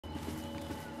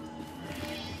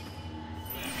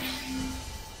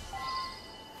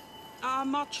Our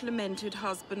much-lamented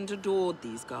husband adored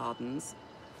these gardens.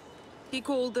 He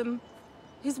called them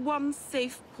his one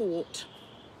safe port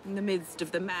in the midst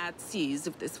of the mad seas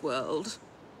of this world.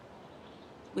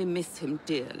 We miss him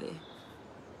dearly.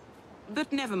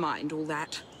 But never mind all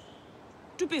that.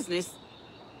 To business.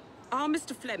 Our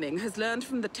Mr. Fleming has learned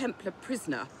from the Templar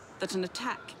prisoner that an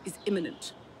attack is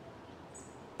imminent.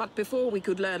 But before we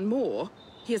could learn more,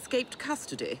 he escaped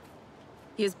custody.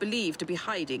 He is believed to be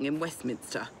hiding in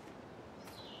Westminster.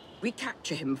 We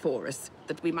capture him for us,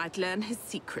 that we might learn his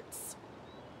secrets.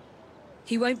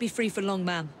 He won't be free for long,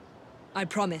 ma'am. I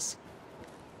promise.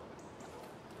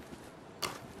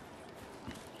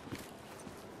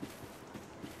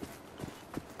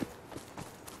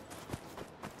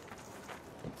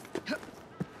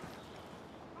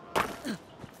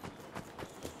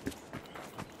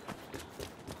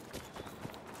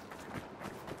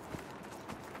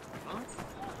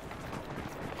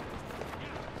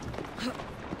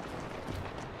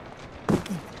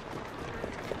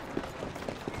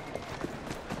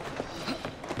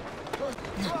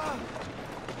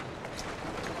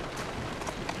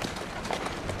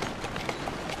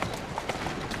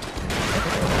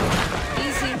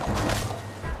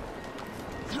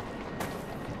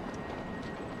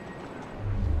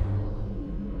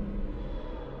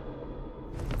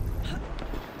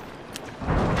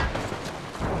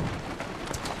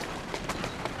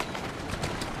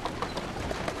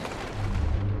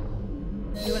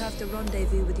 You will have to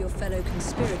rendezvous with your fellow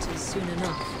conspirators soon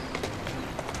enough.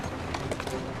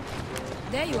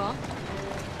 There you are.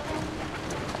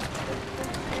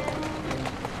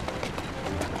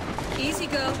 Easy,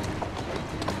 girl.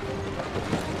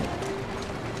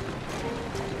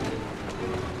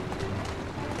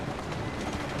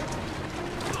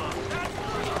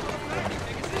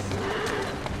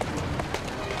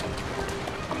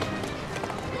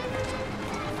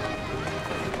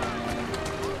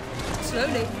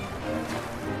 Slowly.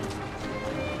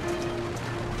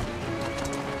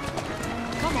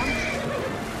 Come on.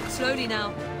 Slowly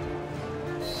now.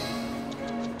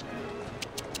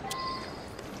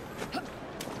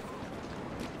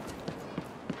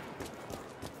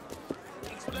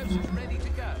 Explosives ready to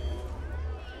go.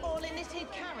 All in this here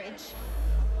carriage?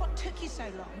 What took you so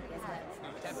long?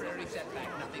 Temporary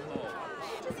setback, nothing more.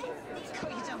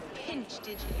 Got you done pinched,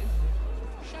 did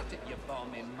you? Shut it, you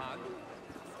bombing mug.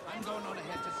 I'm going on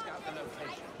ahead to scout the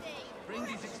location. Bring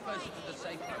these explosives to the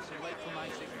safe house and wait for my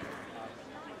signal.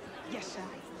 Yes, sir.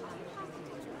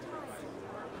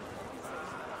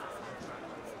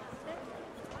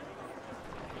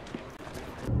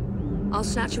 I'll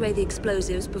snatch away the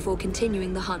explosives before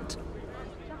continuing the hunt.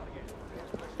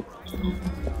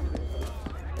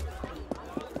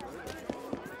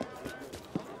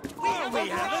 We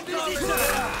have a visitor!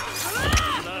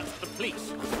 That's the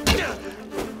police.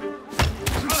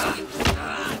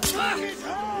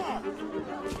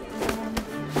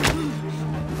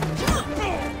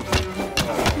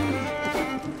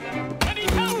 Any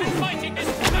help in fighting this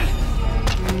woman?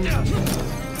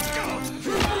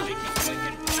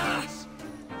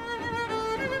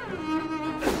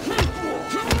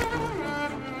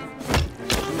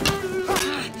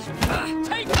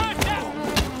 Take her down!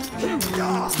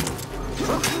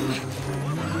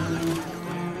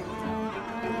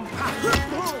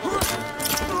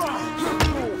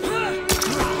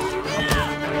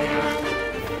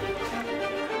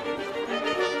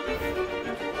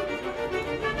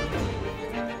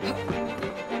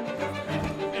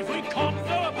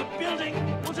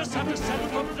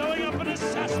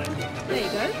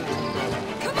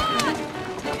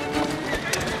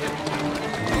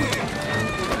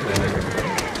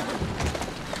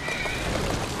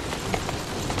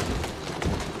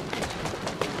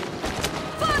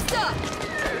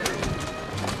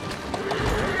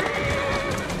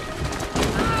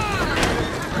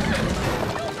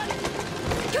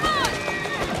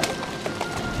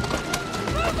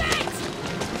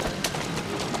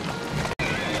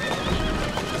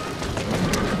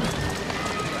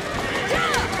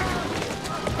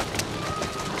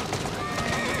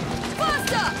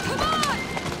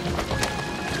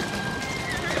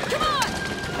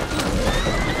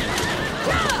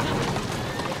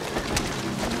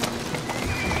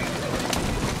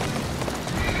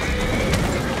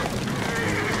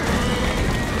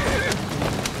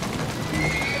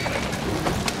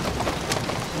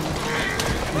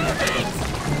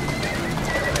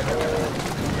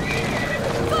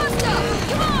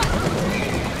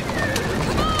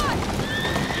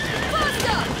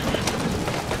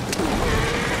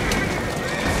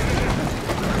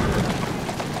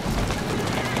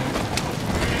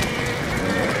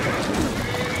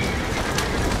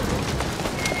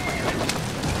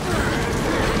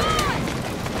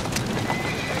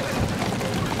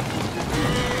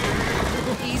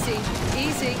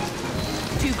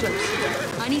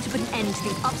 need to put an end to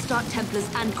these upstart Templars,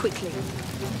 and quickly.